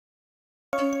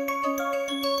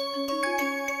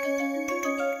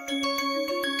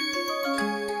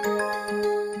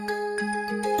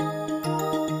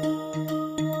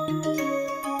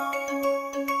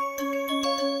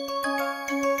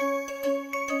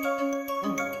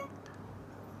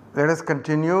Let us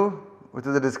continue with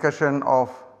the discussion of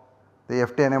the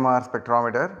FT-NMR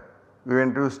spectrometer we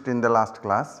introduced in the last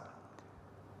class.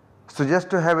 So, just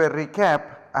to have a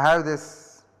recap, I have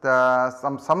this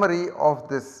some summary of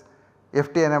this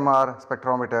FT-NMR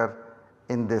spectrometer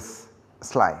in this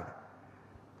slide.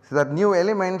 So, there are new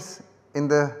elements in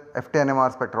the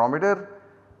FT-NMR spectrometer.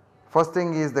 First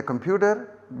thing is the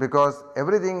computer, because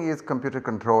everything is computer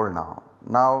controlled now.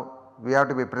 Now we have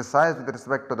to be precise with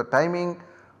respect to the timing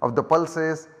of the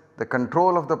pulses, the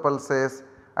control of the pulses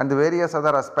and the various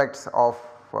other aspects of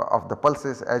the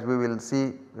pulses, as we will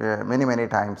see many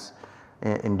times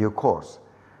in due course.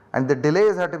 And the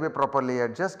delays have to be properly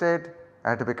adjusted,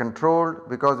 have to be controlled,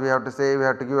 because we have to say we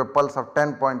have to give a pulse of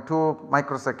 10.2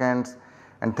 microseconds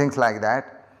and things like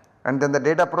that. And then the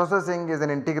data processing is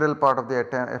an integral part of the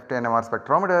FT-NMR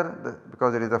spectrometer,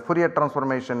 because it is a Fourier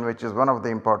transformation which is one of the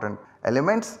important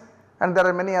elements, and there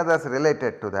are many others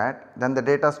related to that. Then the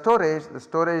data storage, the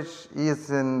storage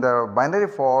is in the binary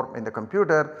form in the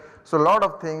computer. So, a lot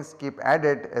of things keep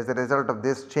added as a result of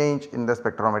this change in the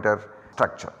spectrometer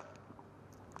structure.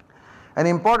 An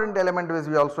important element which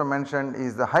we also mentioned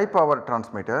is the high power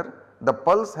transmitter. The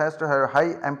pulse has to have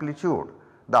high amplitude.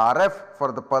 The RF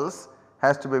for the pulse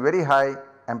has to be very high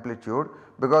amplitude,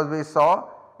 because we saw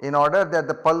in order that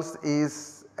the pulse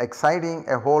is exciting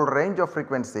a whole range of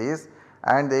frequencies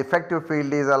and the effective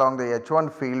field is along the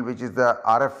H1 field, which is the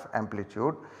RF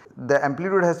amplitude. The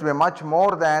amplitude has to be much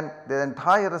more than the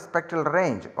entire spectral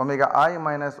range, omega I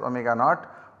minus omega naught.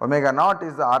 Omega naught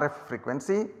is the RF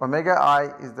frequency, omega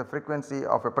I is the frequency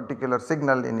of a particular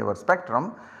signal in your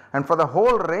spectrum, and for the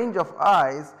whole range of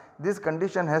I's this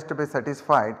condition has to be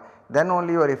satisfied. Then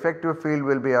only your effective field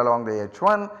will be along the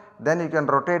H1, then you can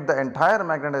rotate the entire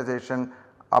magnetization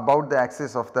about the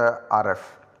axis of the RF.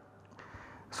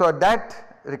 So,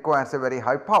 that requires a very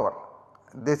high power.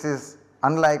 This is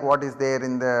unlike what is there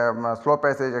in the slow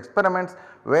passage experiments,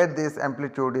 where this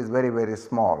amplitude is very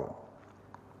small.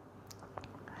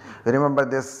 Remember,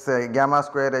 this gamma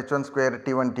square H1 square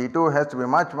T1 T2 has to be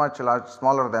much large,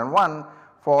 smaller than 1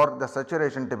 for the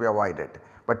saturation to be avoided.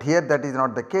 But here that is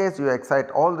not the case, you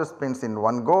excite all the spins in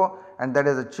one go, and that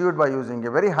is achieved by using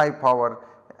a very high power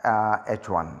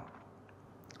H1.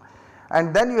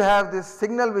 And then you have this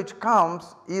signal which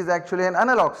comes is actually an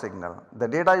analog signal. The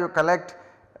data you collect,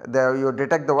 you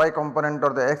detect the Y component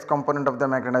or the X component of the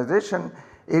magnetization,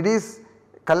 it is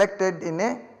collected in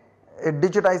a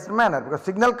digitized manner, because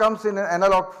signal comes in an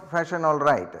analog fashion,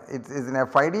 alright. It is in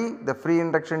FID, the free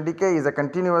induction decay is a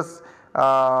continuous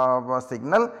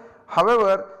signal.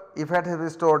 However, if it has to be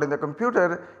stored in the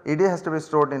computer, it has to be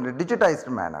stored in a digitized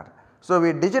manner. So,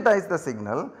 we digitize the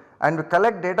signal and we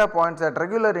collect data points at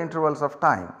regular intervals of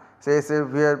time. Say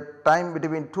where time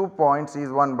between 2 points is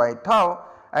 1 by tau,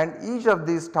 and each of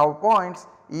these tau points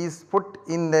is put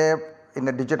in a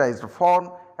digitized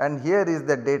form, and here is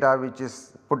the data which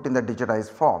is put in the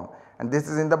digitized form, and this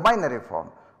is in the binary form.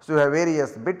 So, you have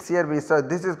various bits here. We saw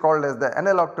this is called as the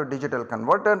analog to digital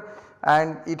converter,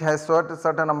 and it has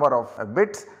certain number of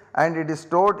bits and it is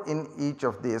stored in each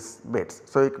of these bits.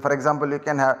 So, for example, you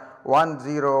can have 10 10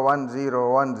 10 or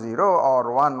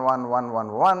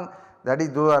 11111, that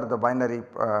is those are the binary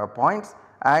points,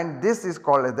 and this is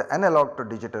called as the analog to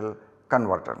digital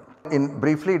converter. In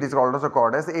briefly, it is also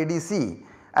called as ADC,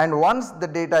 and once the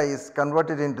data is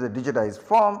converted into the digitized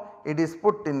form, it is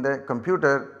put in the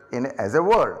computer as a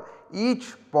word.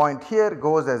 Each point here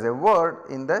goes as a word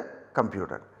in the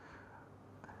computer,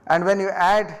 and when you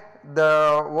add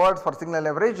the words for signal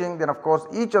averaging, then of course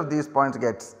each of these points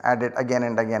gets added again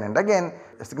and again.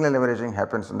 Signal averaging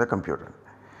happens in the computer.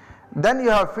 Then you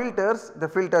have filters. The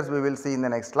filters we will see in the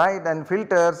next slide, and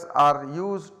filters are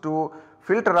used to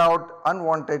filter out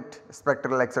unwanted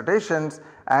spectral excitations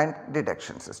and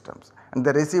detection systems, and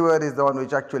the receiver is the one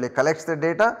which actually collects the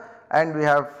data, and we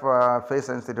have phase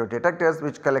sensitive detectors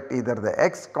which collect either the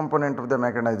X component of the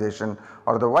magnetization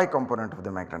or the Y component of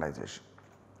the magnetization.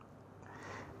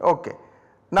 Okay.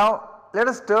 Now, let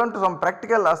us turn to some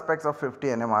practical aspects of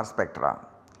FT-NMR spectra.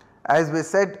 As we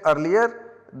said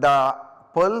earlier, the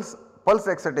pulse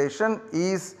excitation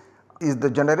is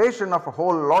the generation of a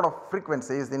whole lot of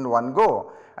frequencies in one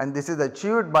go, and this is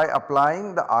achieved by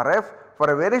applying the RF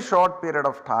for a very short period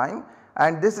of time,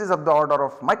 and this is of the order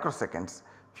of microseconds,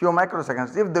 few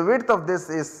microseconds. If the width of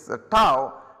this is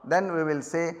tau, then we will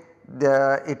say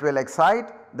it will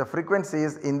excite the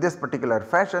frequencies in this particular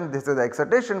fashion. This is the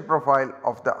excitation profile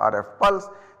of the RF pulse.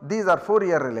 These are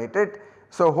Fourier related.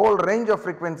 So, whole range of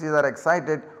frequencies are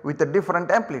excited with the different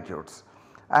amplitudes,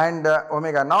 and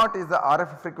omega naught is the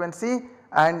RF frequency,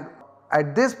 and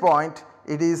at this point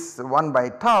it is 1 by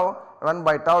tau, 1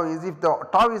 by tau is, if the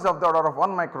tau is of the order of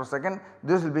 1 microsecond,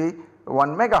 this will be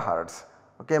 1 megahertz.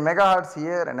 Okay, megahertz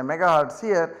here and a megahertz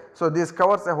here. So, this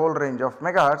covers a whole range of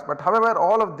megahertz, but however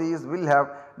all of these will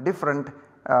have different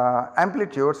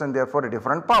amplitudes and therefore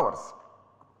different powers.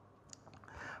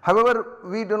 However,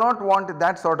 we do not want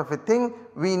that sort of a thing.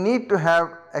 We need to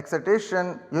have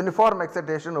excitation, uniform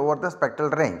excitation over the spectral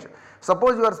range.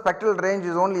 Suppose your spectral range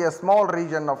is only a small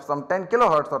region of some 10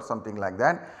 kilohertz or something like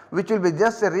that, which will be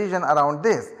just a region around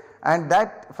this, and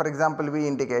that, for example, we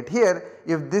indicate here,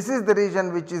 if this is the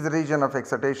region which is the region of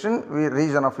excitation,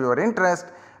 region of your interest,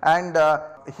 and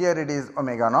here it is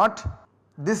omega naught,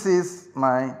 this is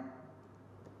my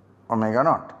omega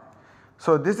naught.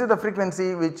 So, this is the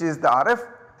frequency which is the RF,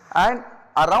 and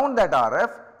around that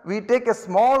RF we take a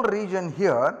small region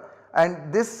here,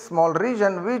 and this small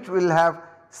region which will have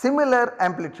similar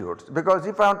amplitudes, because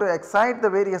if I want to excite the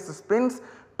various spins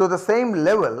to the same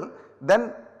level,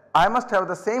 then I must have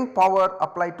the same power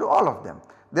applied to all of them.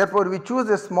 Therefore, we choose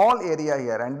a small area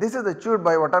here, and this is achieved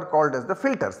by what are called as the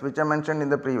filters, which I mentioned in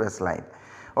the previous slide.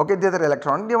 Okay, these are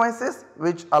electronic devices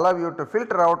which allow you to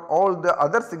filter out all the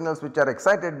other signals which are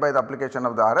excited by the application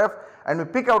of the RF, and we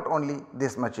pick out only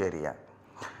this much area.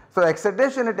 So,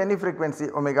 excitation at any frequency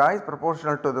omega is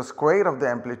proportional to the square of the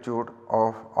amplitude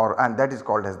of, and that is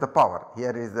called as the power.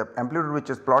 Here is the amplitude which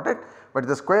is plotted, but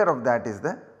the square of that is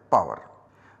the power.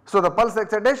 So, the pulse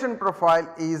excitation profile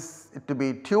is to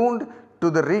be tuned to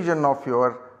the region of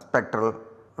your spectral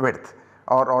width,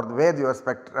 or where your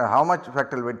how much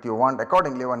spectral width you want.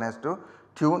 Accordingly, one has to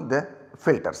tune the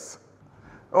filters.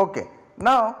 Okay.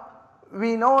 Now,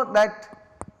 we know that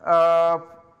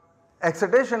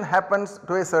excitation happens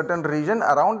to a certain region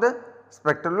around the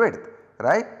spectral width,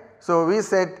 right. So, we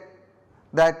said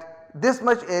that this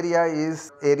much area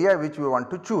is area which we want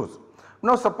to choose.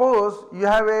 Now, suppose you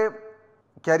have a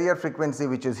carrier frequency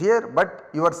which is here, but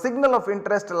your signal of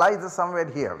interest lies somewhere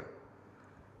here.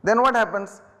 Then what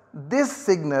happens? This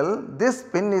signal, this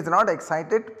spin is not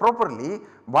excited properly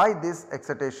by this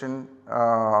excitation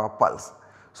pulse.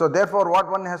 So, therefore,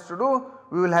 what one has to do,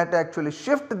 we will have to actually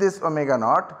shift this omega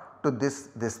naught to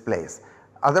this place.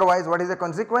 Otherwise, what is the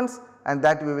consequence? And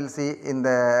that we will see in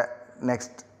the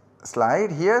next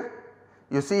slide here.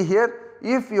 You see here,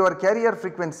 if your carrier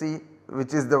frequency,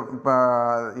 which is the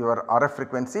your RF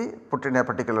frequency, put in a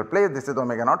particular place, this is the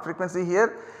omega naught frequency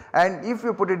here, and if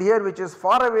you put it here which is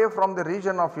far away from the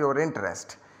region of your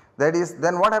interest, that is,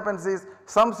 then what happens is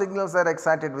some signals are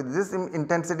excited with this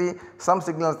intensity, some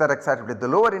signals are excited with the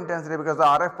lower intensity because the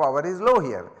RF power is low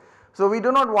here. So, we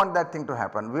do not want that thing to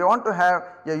happen. We want to have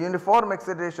a uniform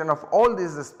excitation of all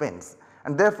these spins,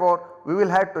 and therefore, we will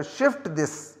have to shift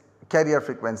this carrier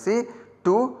frequency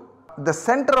to the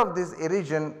center of this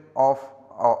region of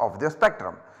the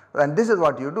spectrum, and this is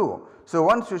what you do. So,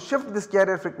 once you shift this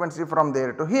carrier frequency from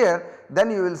there to here,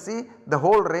 then you will see the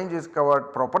whole range is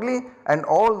covered properly and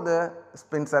all the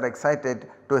spins are excited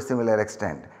to a similar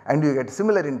extent, and you get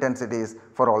similar intensities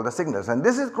for all the signals, and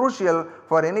this is crucial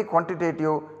for any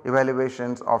quantitative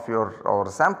evaluations of your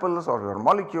samples or your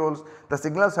molecules. The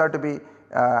signals have to be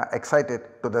excited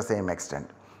to the same extent.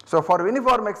 So, for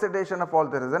uniform excitation of all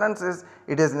the resonances,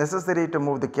 it is necessary to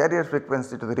move the carrier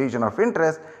frequency to the region of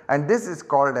interest, and this is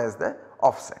called as the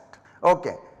offset.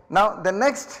 Okay. Now, the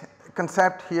next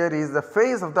concept here is the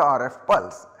phase of the RF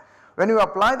pulse. When you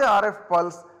apply the RF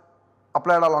pulse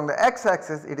applied along the x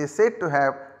axis, it is said to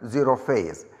have 0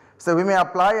 phase. So, we may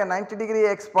apply a 90°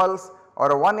 x pulse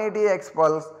or a 180 x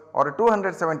pulse or a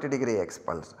 270° x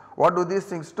pulse. What do these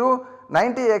things do?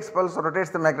 90 x pulse rotates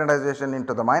the magnetization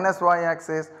into the minus y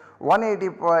axis,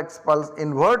 180 x pulse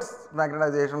inverts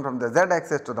magnetization from the z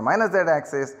axis to the minus z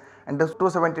axis, and the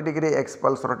 270° x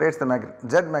pulse rotates the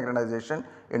z magnetization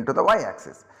into the y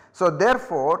axis. So,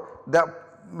 therefore,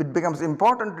 it becomes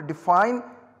important to define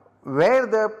where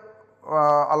the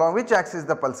along which axis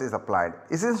the pulse is applied.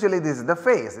 Essentially, this is the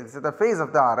phase, it is the phase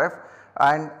of the RF,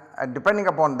 and depending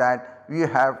upon that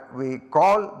we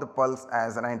call the pulse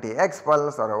as a 90 x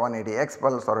pulse or a 180 x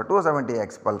pulse or a 270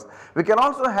 x pulse. We can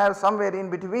also have somewhere in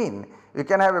between. You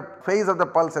can have a phase of the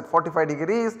pulse at 45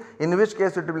 degrees, in which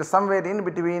case it will be somewhere in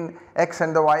between x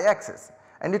and the y axis,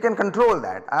 and you can control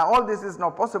that. All this is now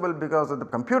possible because of the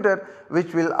computer,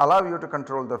 which will allow you to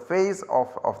control the phase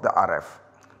of the RF,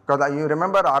 because you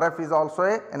remember RF is also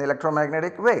an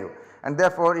electromagnetic wave, and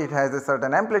therefore it has a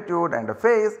certain amplitude and a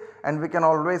phase, and we can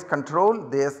always control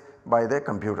this by the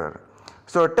computer.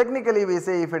 So, technically we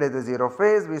say if it is a 0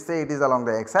 phase, we say it is along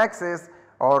the x axis,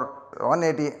 or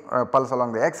 180 pulse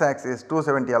along the x axis,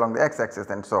 270 along the x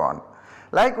axis, and so on.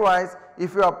 Likewise,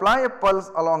 if you apply a pulse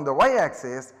along the y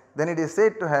axis, then it is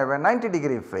said to have a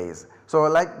 90-degree phase. So,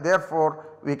 like therefore,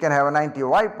 we can have a 90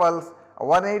 Y pulse, a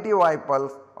 180 Y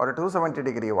pulse or a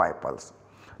 270-degree Y pulse.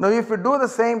 Now, if we do the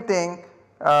same thing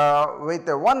with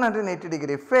a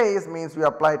 180-degree phase, means we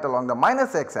apply it along the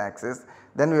minus x axis,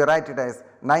 then we write it as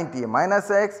 90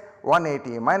 minus x,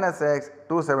 180 minus x,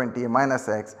 270 minus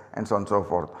x, and so on and so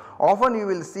forth. Often you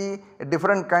will see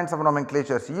different kinds of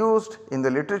nomenclatures used in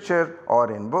the literature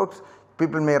or in books.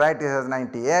 People may write it as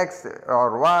 90x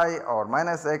or y or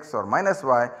minus x or minus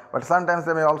y, but sometimes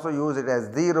they may also use it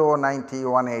as 0, 90,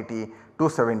 180,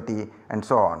 270 and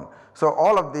so on. So,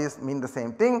 all of these mean the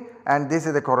same thing, and this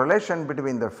is the correlation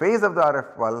between the phase of the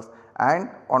RF pulse and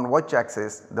on which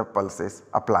axis the pulse is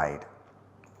applied.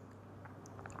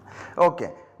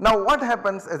 Okay. Now, what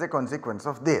happens as a consequence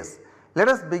of this? Let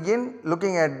us begin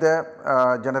looking at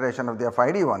the generation of the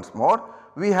FID once more.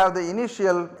 We have the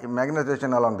initial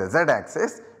magnetization along the z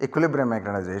axis, equilibrium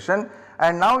magnetization,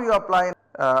 and now you apply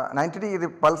 90-degree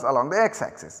pulse along the x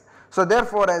axis. So,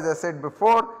 therefore, as I said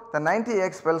before, the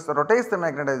 90x pulse rotates the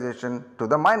magnetization to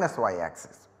the minus y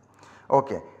axis.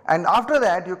 Okay. And after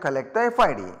that you collect the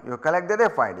FID, you collect that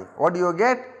FID. What do you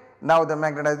get? Now, the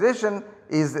magnetization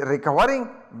is recovering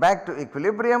back to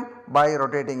equilibrium by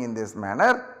rotating in this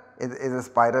manner. It is a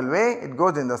spiral way, it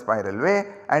goes in the spiral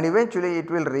way, and eventually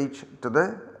it will reach to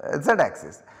the z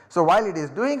axis. So, while it is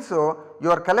doing so,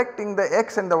 you are collecting the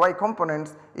x and the y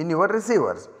components in your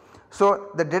receivers.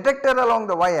 So, the detector along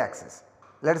the y axis,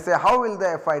 let us say how will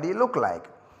the FID look like.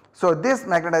 So, this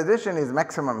magnetization is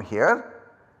maximum here.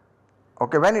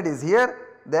 Okay, when it is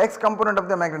here, the x component of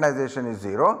the magnetization is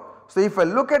 0. So, if I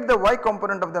look at the y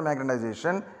component of the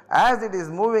magnetization, as it is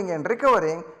moving and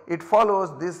recovering, it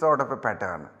follows this sort of a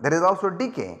pattern. There is also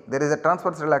decay, there is a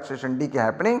transverse relaxation decay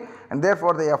happening, and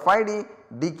therefore the FID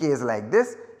decays like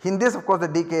this. In this, of course, the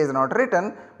decay is not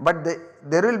written, but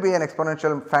there will be an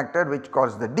exponential factor which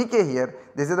causes the decay here.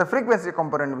 This is the frequency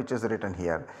component which is written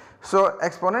here. So,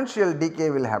 exponential decay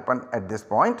will happen at this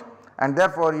point, and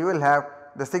therefore you will have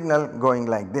the signal going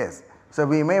like this. So,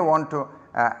 we may want to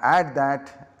add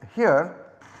that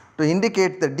here to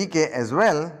indicate the decay as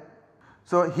well.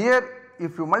 So, here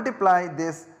if you multiply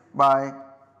this by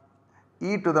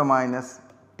e to the minus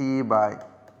t by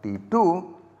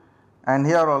t2, and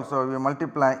here also we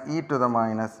multiply e to the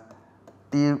minus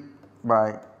t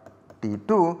by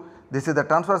t2, this is the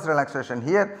transverse relaxation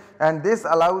here, and this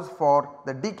allows for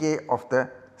the decay of the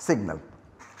signal.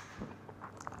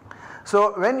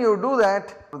 So, when you do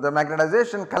that, the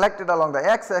magnetization collected along the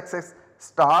x axis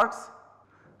starts.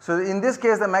 So, in this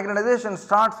case the magnetization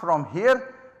starts from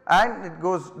here and it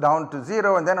goes down to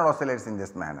 0 and then it oscillates in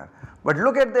this manner. But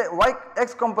look at the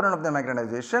x component of the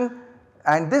magnetization,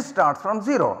 and this starts from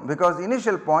 0 because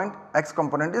initial point x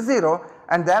component is 0,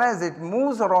 and then as it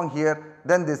moves along here,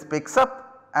 then this picks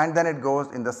up and then it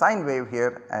goes in the sine wave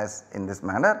here as in this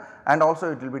manner, and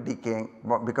also it will be decaying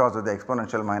because of the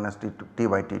exponential minus t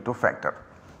by t2 factor.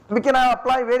 We can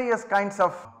apply various kinds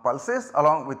of pulses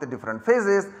along with the different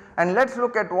phases, and let us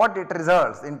look at what it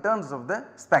results in terms of the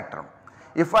spectrum.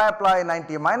 If I apply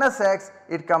 90 minus x,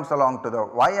 it comes along to the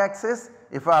y axis.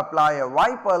 If I apply a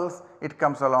y pulse, it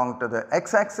comes along to the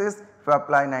x axis. If I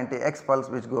apply 90x pulse,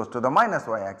 which goes to the minus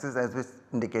y axis as we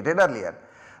indicated earlier.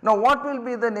 Now, what will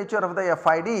be the nature of the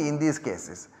FID in these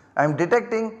cases? I am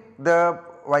detecting the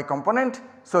y component.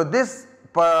 So, this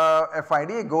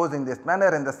FID goes in this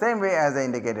manner in the same way as I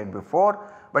indicated before,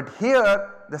 but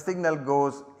here the signal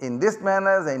goes in this manner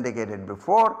as I indicated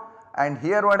before, and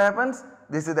here what happens?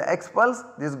 This is the x pulse,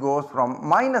 this goes from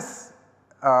minus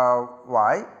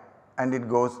y and it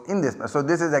goes in this manner. So,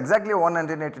 this is exactly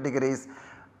 180 degrees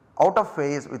out of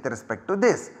phase with respect to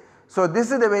this. So,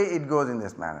 this is the way it goes in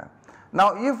this manner.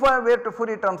 Now, if I were to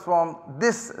Fourier transform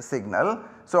this signal,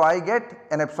 so I get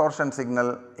an absorption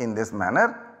signal in this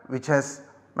manner which has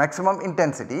maximum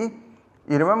intensity.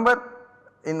 You remember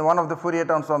in one of the Fourier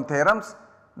transform theorems,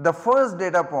 the first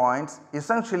data points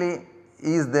essentially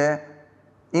is the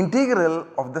integral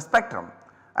of the spectrum,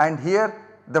 and here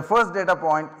the first data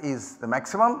point is the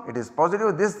maximum, it is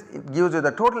positive. This gives you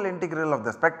the total integral of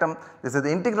the spectrum. This is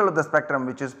the integral of the spectrum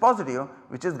which is positive,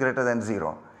 which is greater than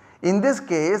 0. In this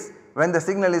case, when the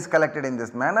signal is collected in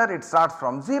this manner, it starts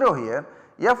from 0 here.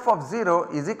 F of 0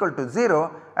 is equal to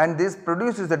 0, and this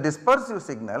produces the dispersive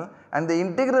signal, and the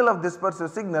integral of dispersive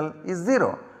signal is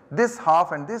 0. This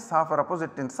half and this half are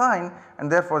opposite in sign,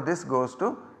 and therefore this goes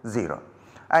to 0.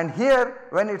 And here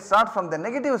when it starts from the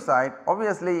negative side,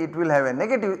 obviously it will have a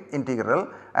negative integral,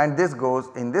 and this goes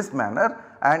in this manner,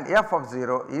 and f of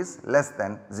 0 is less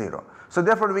than 0. So,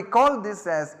 therefore, we call this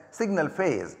as signal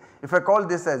phase. If I call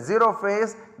this as 0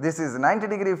 phase, this is 90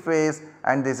 degree phase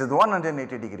and this is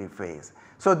 180 degree phase.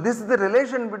 So this is the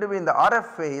relation between the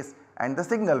RF phase and the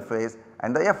signal phase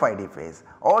and the FID phase.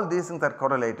 All these things are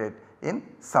correlated in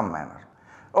some manner.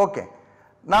 Okay.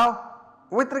 Now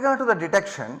with regard to the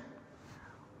detection,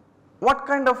 what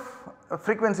kind of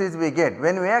frequencies we get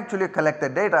when we actually collect the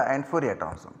data and Fourier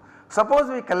transform? Suppose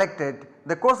we collected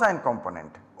the cosine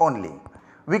component only,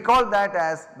 we call that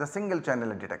as the single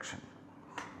channel detection.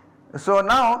 So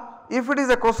now if it is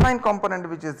a cosine component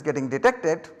which is getting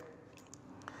detected,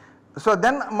 so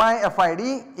then my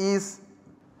FID is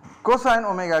cosine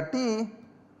omega t,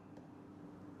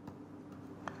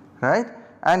 right,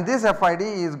 and this FID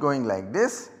is going like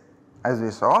this as we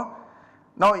saw.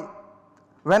 Now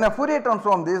when I Fourier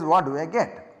transform this, what do I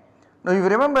get? Now if you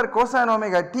remember, cosine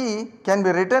omega t can be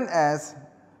written as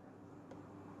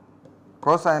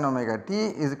cosine omega t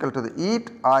is equal to the e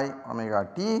I omega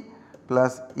t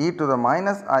plus e to the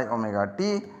minus I omega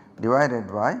t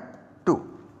divided by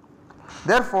 2.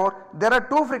 Therefore there are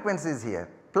two frequencies here,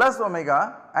 plus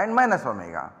omega and minus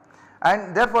omega,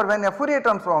 and therefore when I Fourier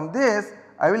transform this,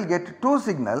 I will get two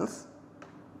signals,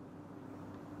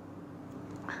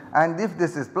 and if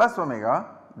this is plus omega,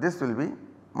 this will be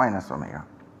minus omega,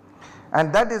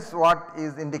 and that is what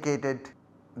is indicated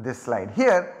this slide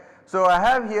here. So I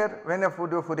have here, when I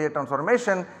do Fourier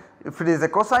transformation, if it is a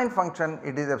cosine function,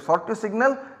 it is absorptive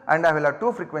signal and I will have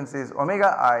two frequencies, omega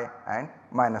I and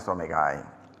minus omega I,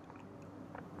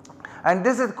 and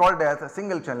this is called as a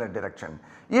single channel detection.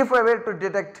 If I were to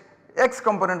detect X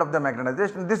component of the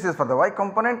magnetization, this is for the Y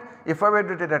component. If I were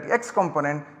to detect X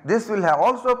component, this will have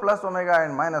also plus omega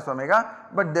and minus omega,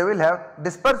 but they will have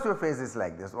dispersive phases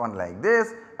like this, one like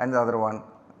this and the other one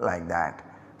like that.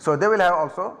 So they will have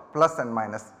also plus and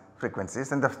minus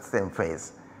frequencies in the same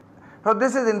phase. So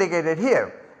this is indicated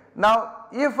here. Now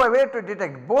if I were to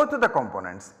detect both the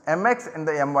components, Mx and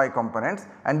the My components,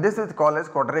 and this is called as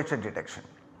quadrature detection.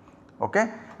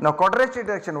 Okay. Now quadrature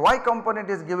detection, Y component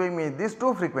is giving me these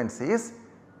two frequencies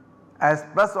as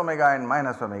plus omega and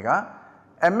minus omega,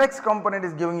 Mx component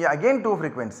is giving me again two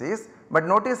frequencies, but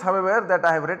notice however that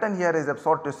I have written here is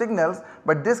absorptive signals,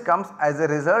 but this comes as a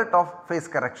result of phase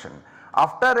correction.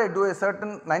 After I do a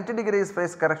certain 90 degrees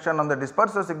phase correction on the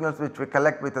dispersive signals which we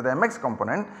collect with the Mx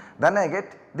component, then I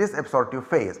get this absorptive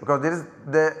phase, because there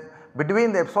is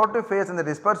between the absorptive phase and the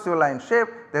dispersive line shape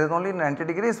there is only 90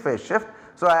 degrees phase shift.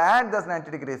 So I add this 90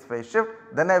 degrees phase shift,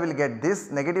 then I will get this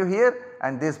negative here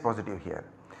and this positive here.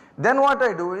 Then what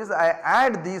I do is I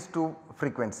add these two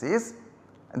frequencies,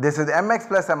 this is Mx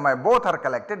plus My, both are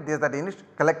collected, these are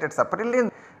collected separately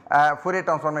in Fourier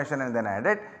transformation and then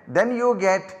added. Then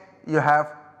you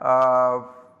have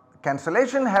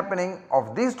cancellation happening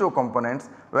of these two components,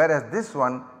 whereas this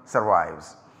one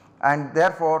survives, and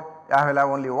therefore I will have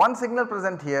only one signal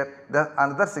present here, the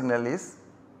another signal is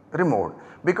removed,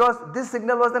 because this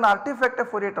signal was an artifact of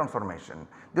Fourier transformation.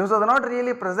 This was not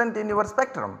really present in your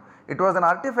spectrum, it was an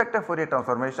artifact of Fourier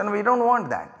transformation, we do not want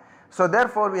that. So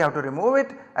therefore we have to remove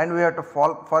it, and we have to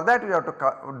for that we have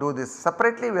to do this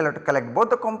separately, we will have to collect both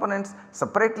the components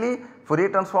separately, Fourier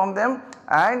transform them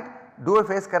and do a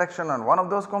phase correction on one of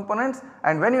those components,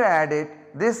 and when you add it,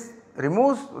 this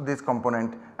removes this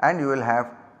component and you will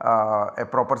have a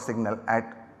proper signal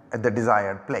at the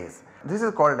desired place. This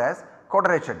is called as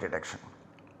quadrature detection.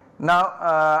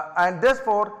 Now and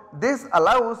therefore this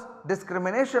allows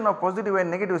discrimination of positive and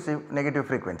negative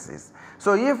frequencies.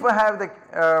 So if I have the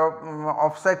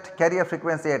offset carrier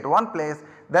frequency at one place,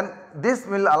 then this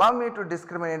will allow me to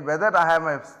discriminate whether I have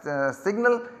a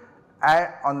signal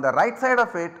on the right side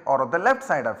of it or on the left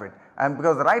side of it, and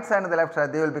because the right side and the left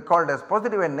side, they will be called as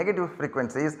positive and negative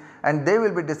frequencies, and they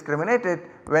will be discriminated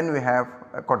when we have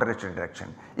a quadrature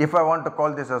detection. If I want to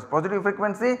call this as positive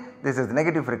frequency, this is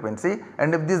negative frequency,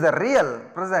 and if these are real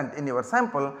present in your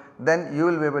sample, then you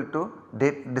will be able to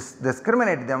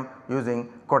discriminate them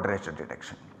using quadrature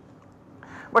detection.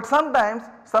 But sometimes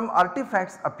some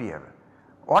artifacts appear.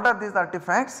 What are these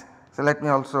artifacts? So let me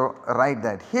also write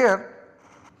that here.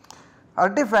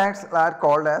 Artifacts are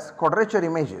called as quadrature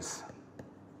images.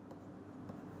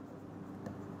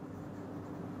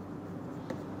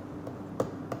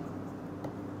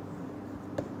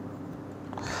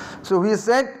 So we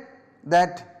said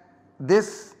that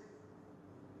this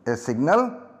is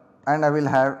signal and I will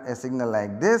have a signal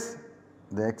like this,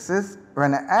 the axis.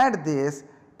 When I add this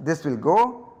will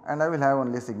go and I will have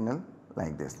only signal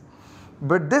like this.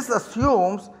 But this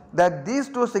assumes that these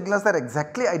two signals are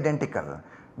exactly identical,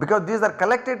 because these are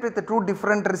collected with the two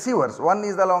different receivers, one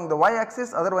is along the y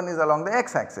axis, other one is along the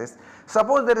x axis.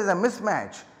 Suppose there is a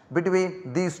mismatch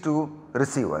between these two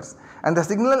receivers, and the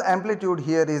signal amplitude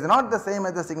here is not the same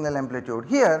as the signal amplitude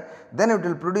here, then it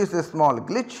will produce a small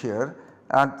glitch here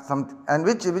and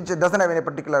which does not have any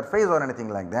particular phase or anything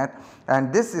like that,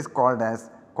 and this is called as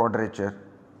quadrature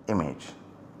image.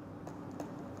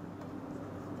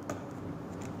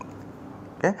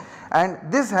 Okay. And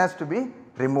this has to be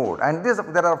removed, and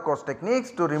there are of course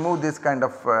techniques to remove this kind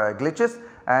of glitches,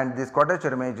 and these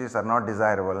quadrature images are not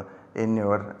desirable in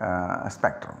your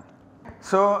spectrum.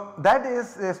 So that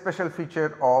is a special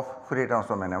feature of Fourier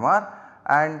transform NMR,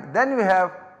 and then we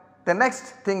have the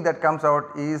next thing that comes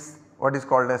out is what is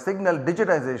called a signal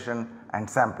digitization and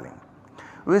sampling.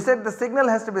 We said the signal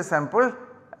has to be sampled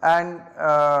and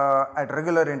at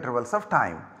regular intervals of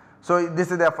time. So this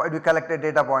is we collect a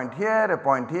data point here, a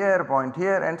point here, a point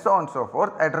here, and so on and so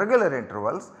forth at regular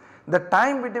intervals. The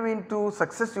time between two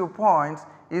successive points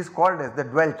is called as the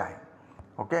dwell time.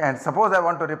 Okay, and suppose I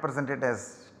want to represent it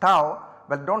as tau,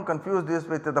 but do not confuse this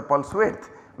with the pulse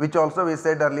width, which also we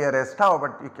said earlier as tau,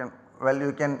 but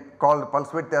you can call the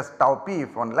pulse width as tau p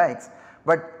if one likes,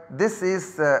 but this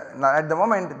is at the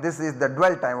moment this is the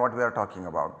dwell time what we are talking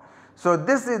about. So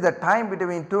this is the time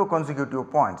between two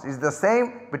consecutive points, is the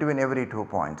same between every 2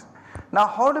 points. Now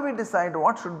how do we decide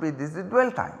what should be this dwell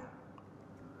time?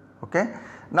 Okay.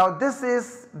 Now this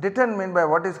is determined by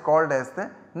what is called as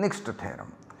the Next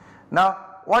theorem. Now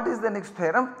what is the Next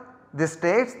theorem? This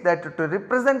states that to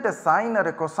represent a sine or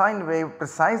a cosine wave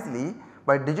precisely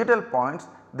by digital points,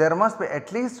 there must be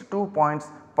at least 2 points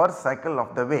per cycle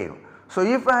of the wave. So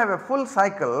if I have a full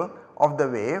cycle of the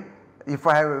wave, if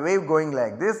I have a wave going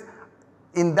like this,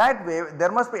 in that wave there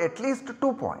must be at least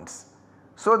 2 points,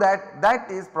 so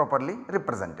that is properly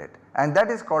represented, and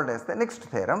that is called as the Next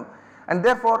theorem. And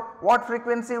therefore what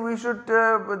frequency we should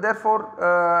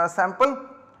sample?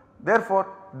 Therefore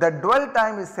the dwell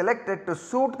time is selected to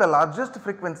suit the largest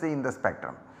frequency in the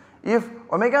spectrum. If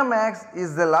omega max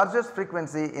is the largest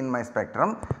frequency in my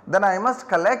spectrum, then I must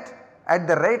collect at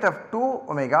the rate of 2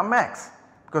 omega max,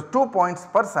 because 2 points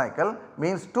per cycle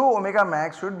means 2 omega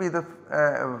max should be the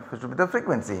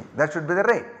frequency, that should be the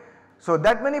rate. So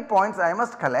that many points I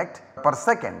must collect per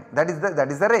second, that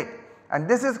is the rate, and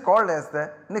this is called as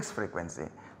the Next frequency.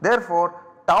 Therefore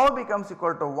tau becomes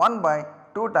equal to 1 by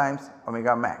 2 times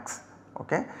omega max.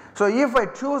 Okay. So if I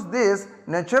choose this,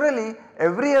 naturally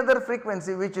every other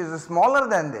frequency which is smaller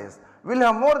than this will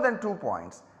have more than 2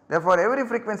 points. Therefore every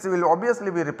frequency will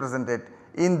obviously be represented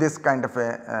in this kind of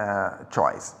a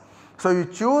choice. So you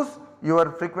choose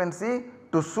your frequency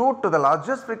to suit to the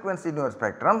largest frequency in your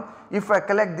spectrum. If I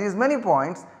collect these many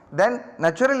points, then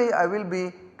naturally I will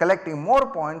be collecting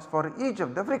more points for each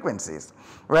of the frequencies.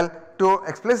 Well, to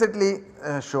explicitly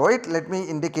show it, let me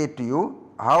indicate to you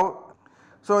how.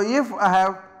 So if I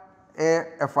have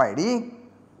a FID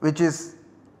which is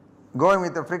going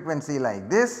with a frequency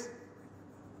like this,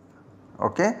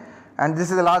 okay, and this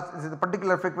is the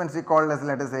particular frequency called as,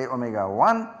 let us say, omega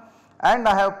 1, and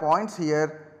I have points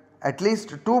here, at least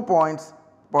 2 points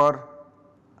per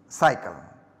cycle,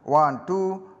 1,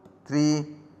 2, 3.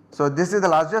 So this is the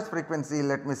largest frequency,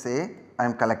 let me say I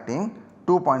am collecting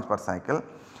 2 points per cycle.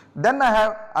 Then I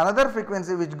have another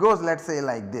frequency which goes, let us say,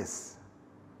 like this.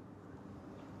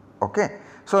 Okay.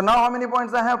 So now how many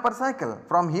points I have per cycle?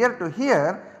 From here to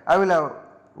here I will have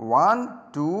 1,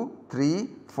 2, 3,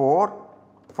 4,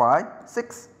 5,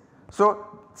 6. So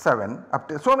 7, up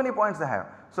to so many points I have.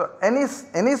 So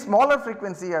any smaller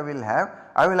frequency I will have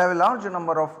a large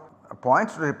number of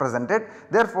points to represent it.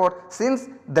 Therefore since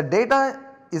the data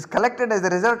is collected as a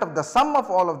result of the sum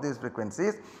of all of these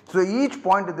frequencies, so each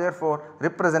point therefore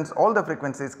represents all the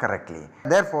frequencies correctly.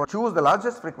 Therefore choose the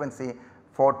largest frequency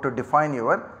to define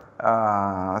your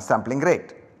sampling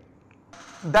rate.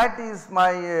 That is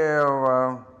my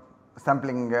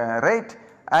sampling rate,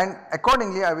 and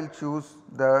accordingly I will choose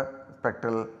the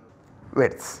spectral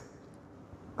widths.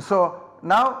 So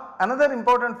now another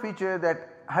important feature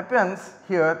that happens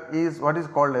here is what is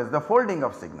called as the folding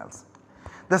of signals.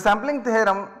 The sampling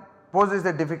theorem poses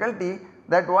a difficulty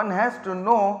that one has to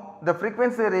know the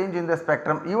frequency range in the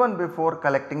spectrum even before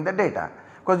collecting the data,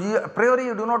 because a priori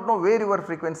you do not know where your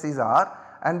frequencies are,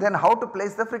 and then how to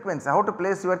place the frequency, how to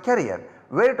place your carrier,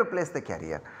 where to place the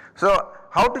carrier. So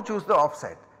how to choose the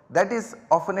offset, that is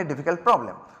often a difficult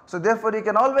problem. So therefore you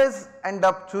can always end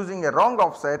up choosing a wrong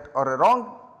offset or a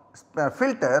wrong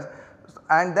filter,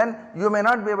 and then you may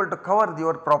not be able to cover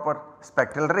your proper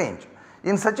spectral range.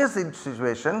 In such a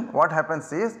situation what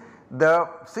happens is the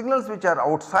signals which are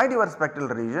outside your spectral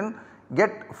region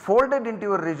get folded into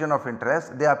your region of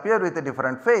interest, they appear with a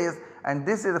different phase, and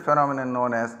this is a phenomenon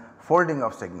known as folding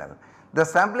of signal. The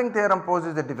sampling theorem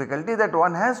poses a difficulty that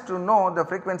one has to know the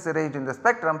frequency range in the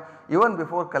spectrum even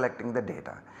before collecting the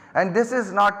data, and this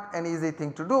is not an easy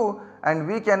thing to do, and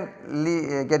we can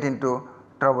get into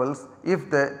troubles if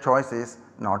the choice is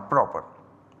not proper.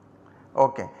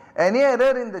 Okay. Any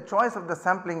error in the choice of the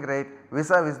sampling rate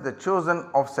vis-a-vis the chosen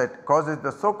offset causes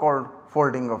the so called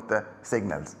folding of the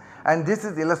signals, and this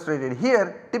is illustrated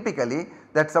here typically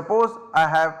that suppose I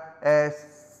have a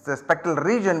spectral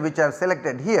region which I have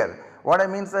selected here. What I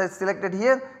means I selected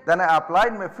here, then I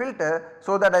applied my filter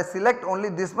so that I select only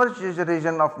this much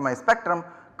region of my spectrum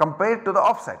compared to the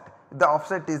offset. The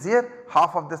offset is here,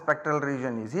 half of the spectral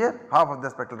region is here, half of the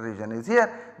spectral region is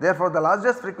here. Therefore, the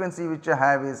largest frequency which I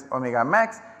have is omega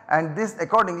max, and this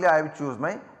accordingly I will choose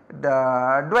my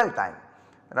dwell time,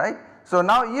 right. So,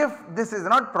 now if this is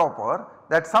not proper,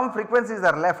 that some frequencies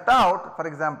are left out, for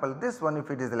example this one if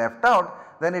it is left out,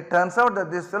 then it turns out that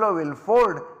this fellow will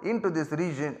fold into this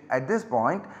region at this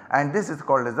point, and this is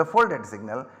called as the folded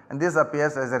signal, and this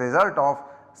appears as a result of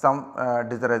some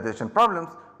discretization problems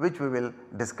which we will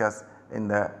discuss in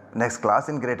the next class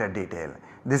in greater detail.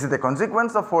 This is the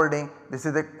consequence of folding, this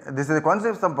is the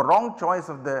consequence of wrong choice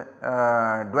of the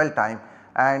dwell time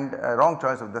and wrong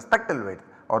choice of the spectral width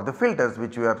or the filters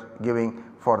which we are giving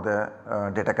for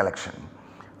the data collection.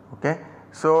 Okay.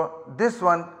 So, this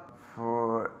one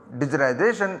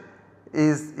digitization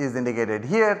is indicated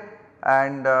here,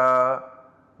 and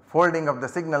folding of the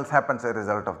signals happens as a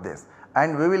result of this,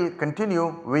 and we will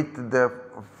continue with the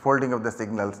folding of the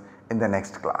signals in the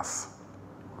next class.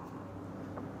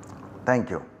 Thank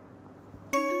you.